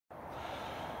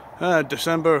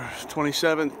December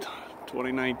 27th,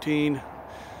 2019,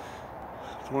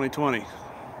 2020.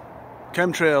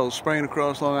 Chemtrails spraying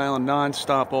across Long Island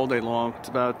non-stop all day long. It's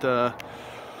about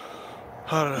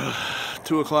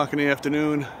 2 o'clock in the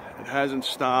afternoon. It hasn't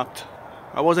stopped.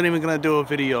 I wasn't even going to do a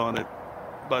video on it,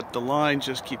 but the lines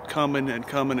just keep coming and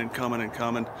coming and coming and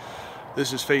coming.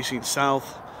 This is facing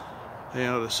south. You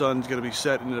know, the sun's going to be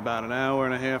setting in about an hour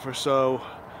and a half or so.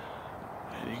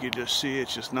 And you can just see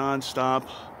it's just non-stop.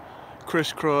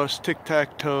 Crisscross,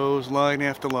 tic-tac-toes, line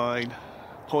after line,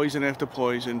 poison after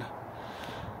poison.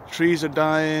 Trees are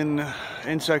dying,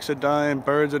 insects are dying,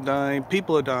 birds are dying,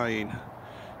 people are dying.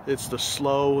 It's the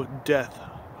slow death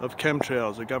of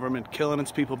chemtrails, the government killing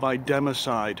its people by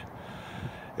democide.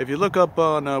 If you look up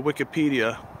on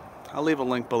Wikipedia, I'll leave a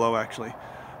link below actually,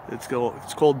 it's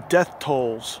called Death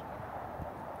Tolls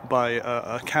by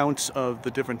accounts of the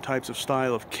different types of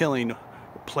style of killing,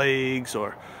 plagues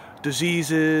or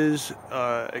diseases,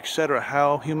 etc.,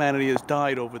 how humanity has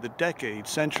died over the decades,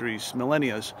 centuries,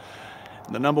 millennia.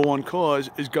 The number one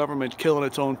cause is government killing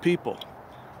its own people.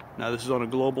 Now this is on a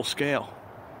global scale.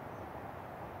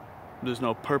 There's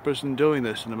no purpose in doing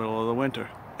this in the middle of the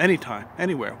winter. Anytime,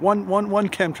 anywhere. One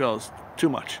chemtrail is too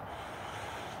much.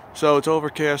 So it's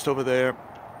overcast over there.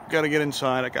 Got to get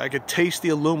inside. I could taste the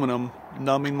aluminum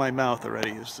numbing my mouth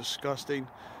already. It's disgusting.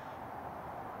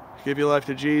 Give your life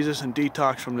to Jesus and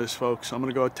detox from this, folks. I'm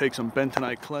going to go take some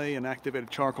bentonite clay and activated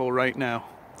charcoal right now.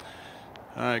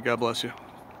 All right, God bless you.